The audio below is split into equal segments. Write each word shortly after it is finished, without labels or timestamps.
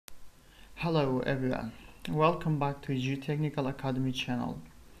Hello everyone, welcome back to Geotechnical Academy channel.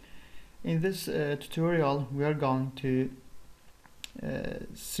 In this tutorial we are going to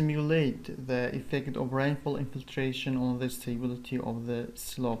simulate the effect of rainfall infiltration on the stability of the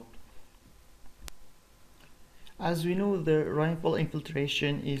slope. As we know, the rainfall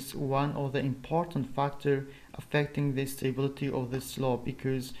infiltration is one of the important factors affecting the stability of the slope,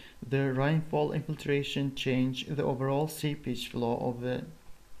 because the rainfall infiltration change the overall seepage flow of the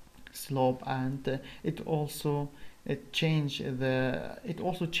slope, and it also change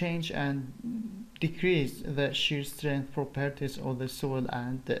and decrease the shear strength properties of the soil,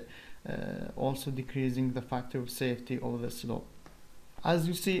 and also decreasing the factor of safety of the slope. As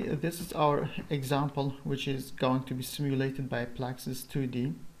you see, this is our example, which is going to be simulated by Plaxis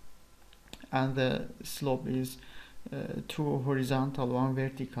 2D, and the slope is 2 horizontal, 1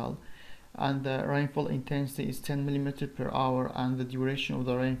 vertical, and the rainfall intensity is 10 millimeter per hour, and the duration of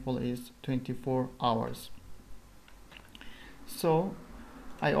the rainfall is 24 hours. So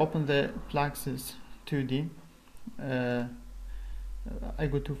I open the Plaxis 2D, I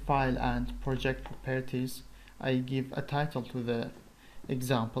go to File and Project Properties. I give a title to the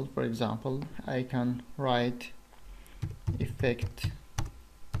example. For example, I can write effect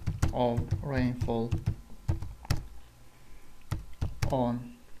of rainfall on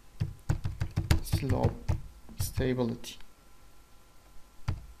slope stability,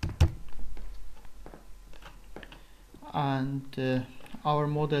 and our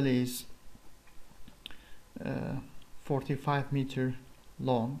model is 45 meter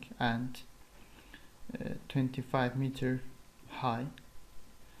long and 25 meter high.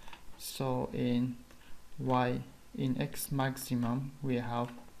 So in X maximum we have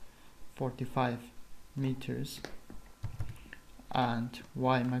 45 meters, and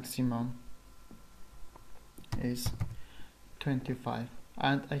Y maximum is 25,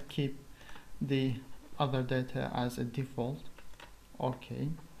 and I keep the other data as a default. Okay.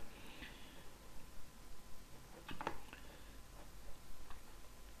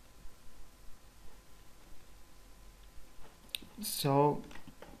 So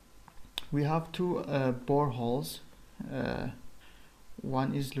we have two boreholes.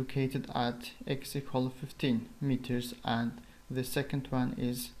 One is located at x equal 15 meters, and the second one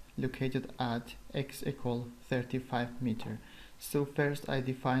is located at x equal 35 meter. So first I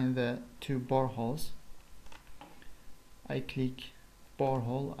define the two boreholes. I click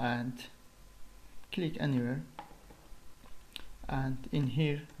borehole and click anywhere, and in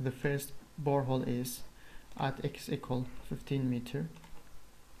here the first borehole is at x equal 15 meter.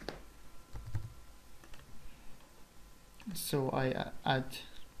 So I add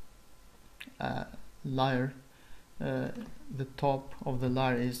a layer. The top of the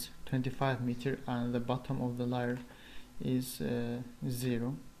layer is 25 meter and the bottom of the layer is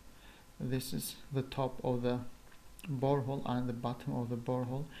 0. This is the top of the borehole and the bottom of the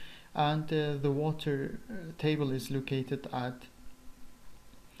borehole, and the water table is located at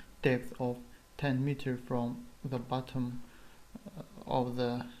depth of 10 meter from the bottom of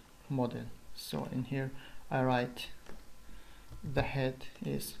the model. So in here I write the head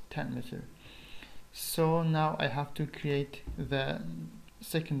is 10 meter. So now I have to create the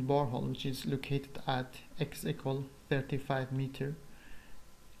second borehole, which is located at x equal 35 meter,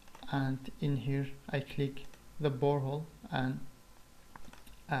 and in here I click the borehole and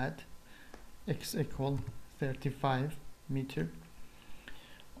add x equal 35 meter.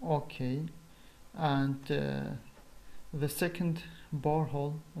 Okay, and the second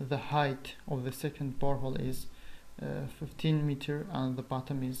borehole, the height of the second borehole is 15 meter and the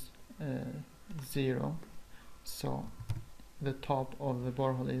bottom is 0. So the top of the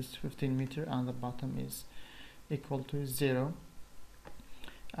borehole is 15 meter and the bottom is equal to 0,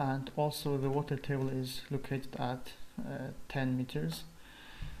 and also the water table is located at 10 meters.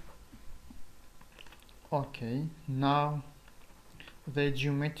 Okay, now the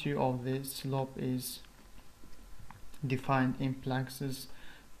geometry of the slope is defined in Plaxis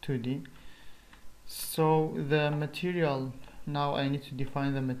 2D. So the material, now I need to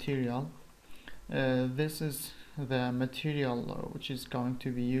define the material. This is the material which is going to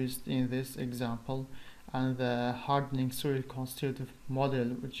be used in this example, and the hardening soil constitutive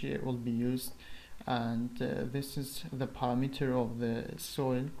model which will be used, and this is the parameter of the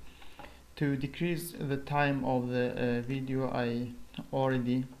soil. To decrease the time of the video, I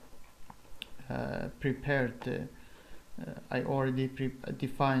already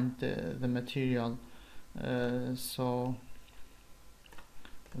defined the material. So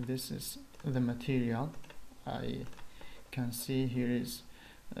this is the material. I can see here is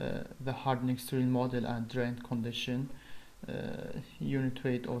the hardening soil model and drain condition. unit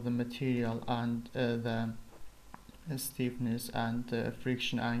weight of the material and the stiffness and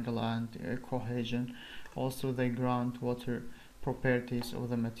friction angle and cohesion, also the groundwater properties of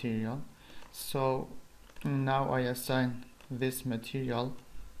the material. So now I assign this material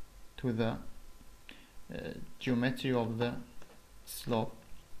to the geometry of the slope.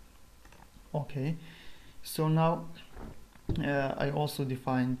 Okay, so now I also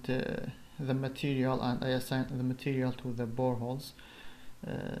defined the material, and I assigned the material to the boreholes.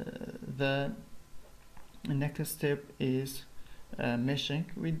 The next step is meshing.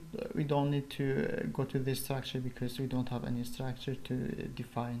 We don't need to go to this structure because we don't have any structure to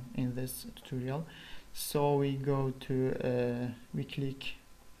define in this tutorial. So we go to we click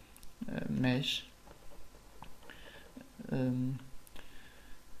mesh.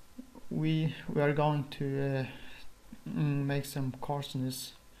 We are going to make some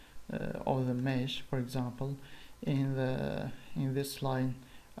coarseness of the mesh. For example, in this line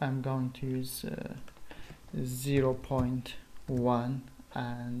I'm going to use 0.1,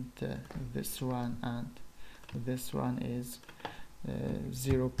 and this one and this one is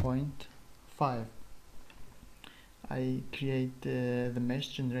 0.5. I create the mesh,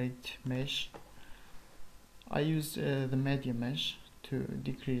 generate mesh. I use the media mesh to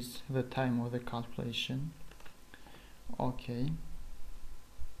decrease the time of the calculation. Okay.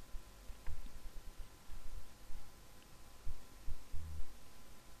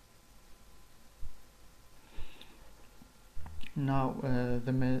 Now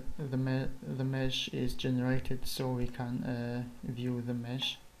the mesh is generated, so we can view the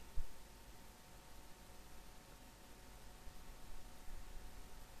mesh.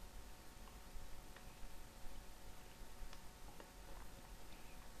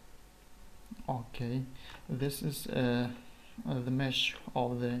 Okay, this is the mesh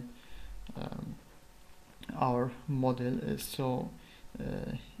of the our model. So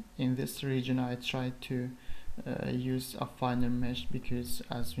in this region I try to use a finer mesh, because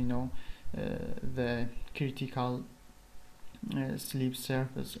as we know the critical slip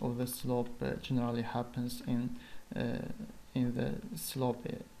surface of the slope generally happens in the slope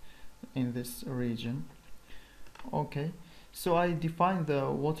in this region. Okay, so I define the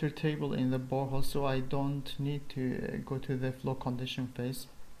water table in the borehole, so I don't need to go to the flow condition phase.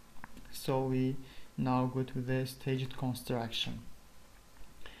 So we now go to the staged construction,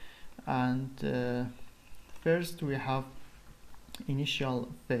 and first we have initial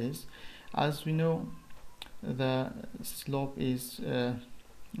phase. As we know, the slope is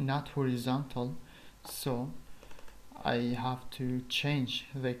not horizontal, so I have to change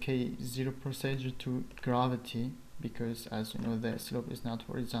the K0 procedure to gravity, because as you know the slope is not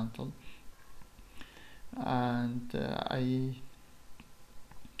horizontal, and I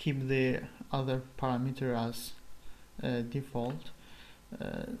keep the other parameter as default.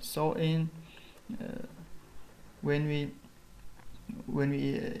 So in when we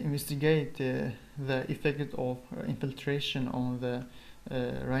investigate the effect of infiltration on the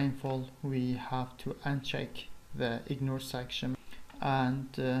rainfall, we have to uncheck the ignore section,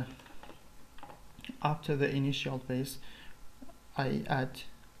 and after the initial phase I add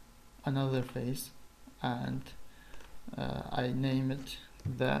another phase, and I name it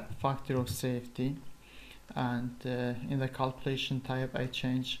the factor of safety, and in the calculation type I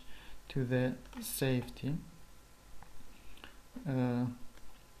change to the safety.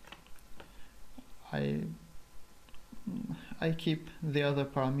 I keep the other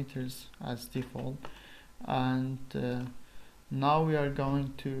parameters as default, and now we are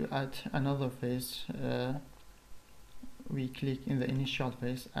going to add another phase. We click in the initial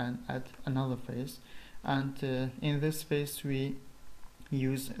phase and add another phase, and in this phase we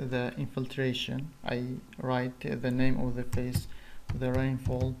use the infiltration. I write the name of the phase, the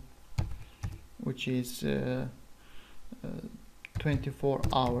rainfall, which is 24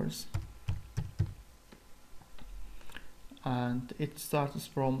 hours, and it starts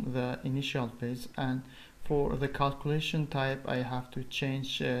from the initial phase. And for the calculation type I have to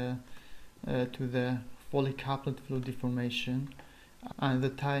change to the fully coupled fluid deformation, and the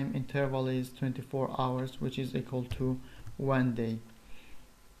time interval is 24 hours, which is equal to 1 day.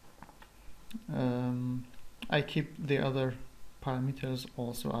 I keep the other parameters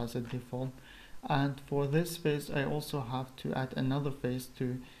also as a default, and for this phase I also have to add another phase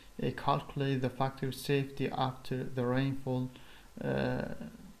to calculate the factor of safety after the rainfall,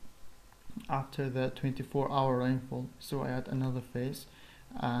 after the 24-hour rainfall. So I add another phase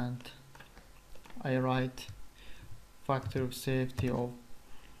and I write factor of safety of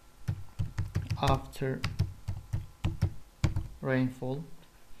after rainfall.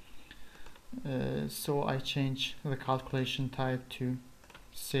 so I change the calculation type to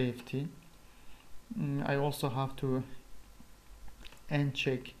safety. I also have to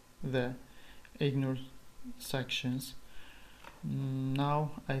uncheck the ignore sections.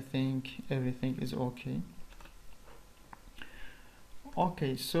 Now I think everything is okay.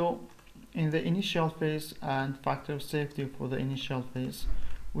 Okay, so in the initial phase and factor of safety for the initial phase,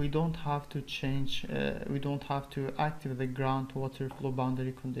 we don't have to change, we don't have to activate the groundwater flow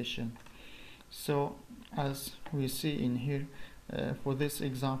boundary condition. So as we see in here, for this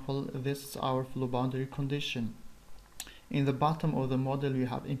example, this is our flow boundary condition. In the bottom of the model we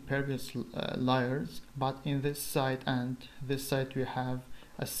have impervious layers, but in this side and this side we have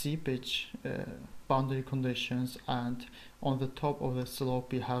a seepage boundary conditions, and on the top of the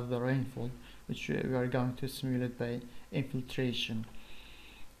slope we have the rainfall, which we are going to simulate by infiltration.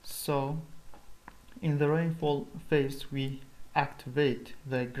 So in the rainfall phase we activate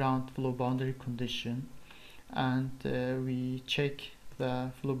the ground flow boundary condition, and we check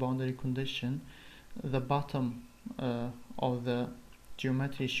the flow boundary condition. The bottom of the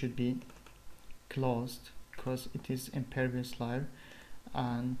geometry should be closed because it is impervious layer,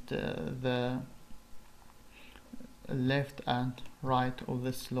 and the left and right of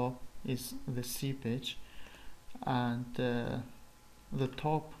the slope is the seepage, and the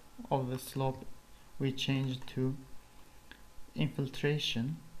top of the slope we change to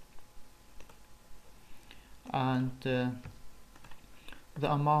infiltration, and the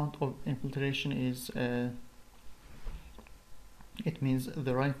amount of infiltration is it means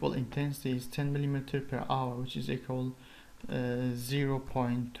the rainfall intensity is 10 mm per hour, which is equal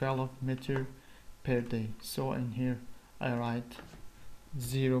 0.12 meter per day. So in here I write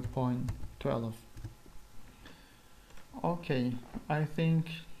 0.12. Okay, I think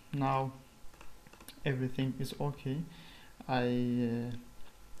now everything is okay. I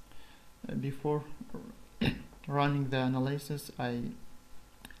before running the analysis I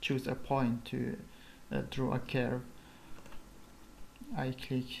choose a point to draw a curve. I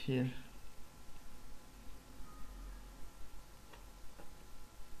click here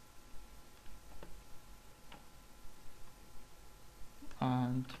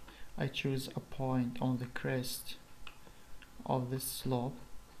and I choose a point on the crest of this slope.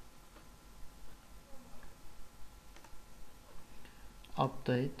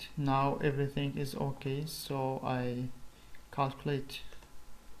 Update. Now everything is okay, so I calculate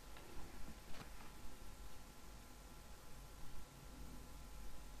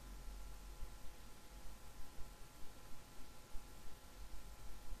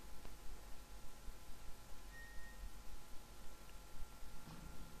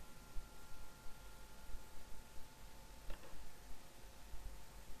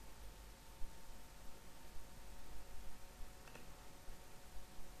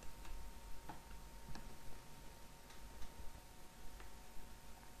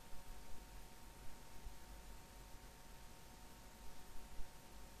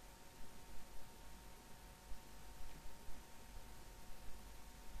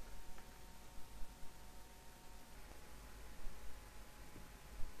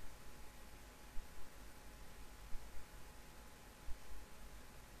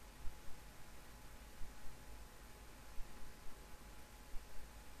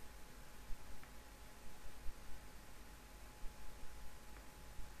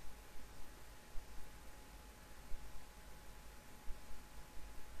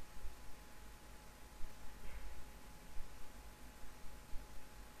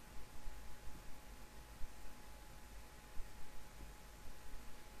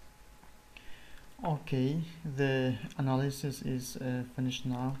okay. The analysis is finished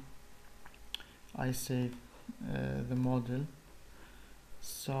now. I save the model.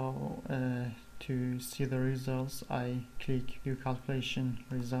 So to see the results I click view calculation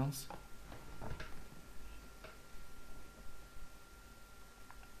results.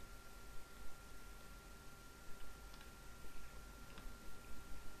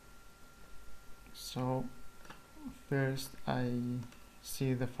 So first I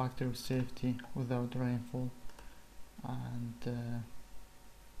see the factor of safety without rainfall, and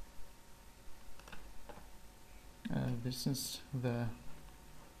this is the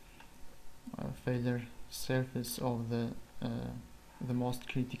failure surface of the most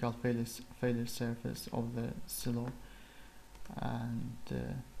critical failure surface of the slope, and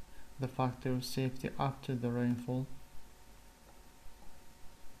the factor of safety after the rainfall.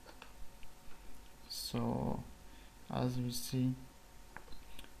 So as we see,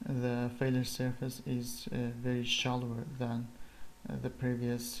 the failure surface is very shallower than the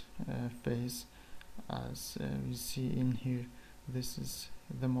previous phase. As we see in here, this is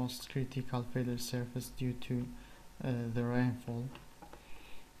the most critical failure surface due to the rainfall.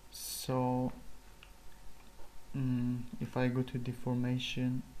 So if I go to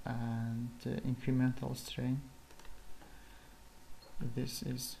deformation and incremental strain, this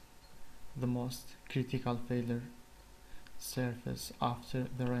is the most critical failure surface after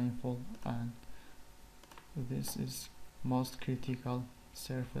the rainfall, and this is most critical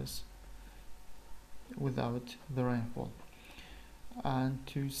surface without the rainfall. And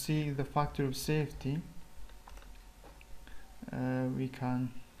to see the factor of safety, we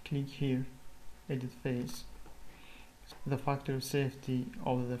can click here, edit phase. The factor of safety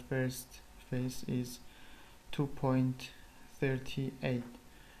of the first phase is 2.38,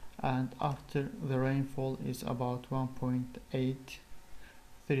 and after the rainfall is about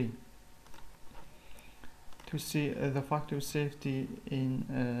 1.83. To see the factor of safety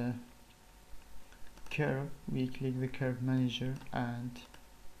in curve, we click the curve manager and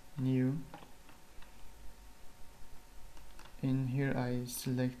new. In here I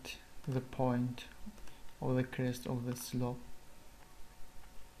select the point or the crest of the slope,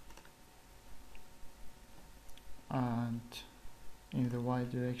 and in the y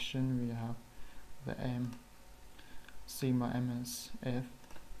direction we have the m sigma MSF.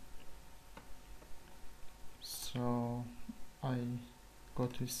 So I go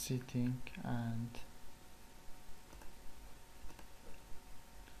to setting and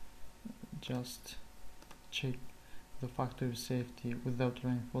just check the factor of safety without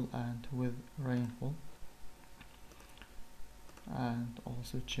rainfall and with rainfall, and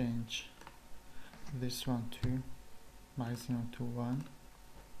also change this one to maximum to 1.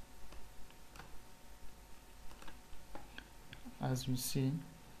 As we see,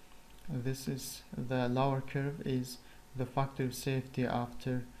 this is the lower curve is the factor of safety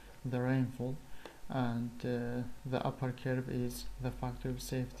after the rainfall, and the upper curve is the factor of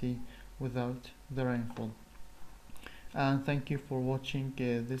safety without the rainfall. And thank you for watching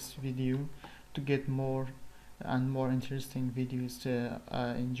this video. To get more and more interesting videos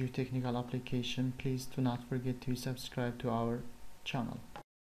in geotechnical application, please do not forget to subscribe to our channel.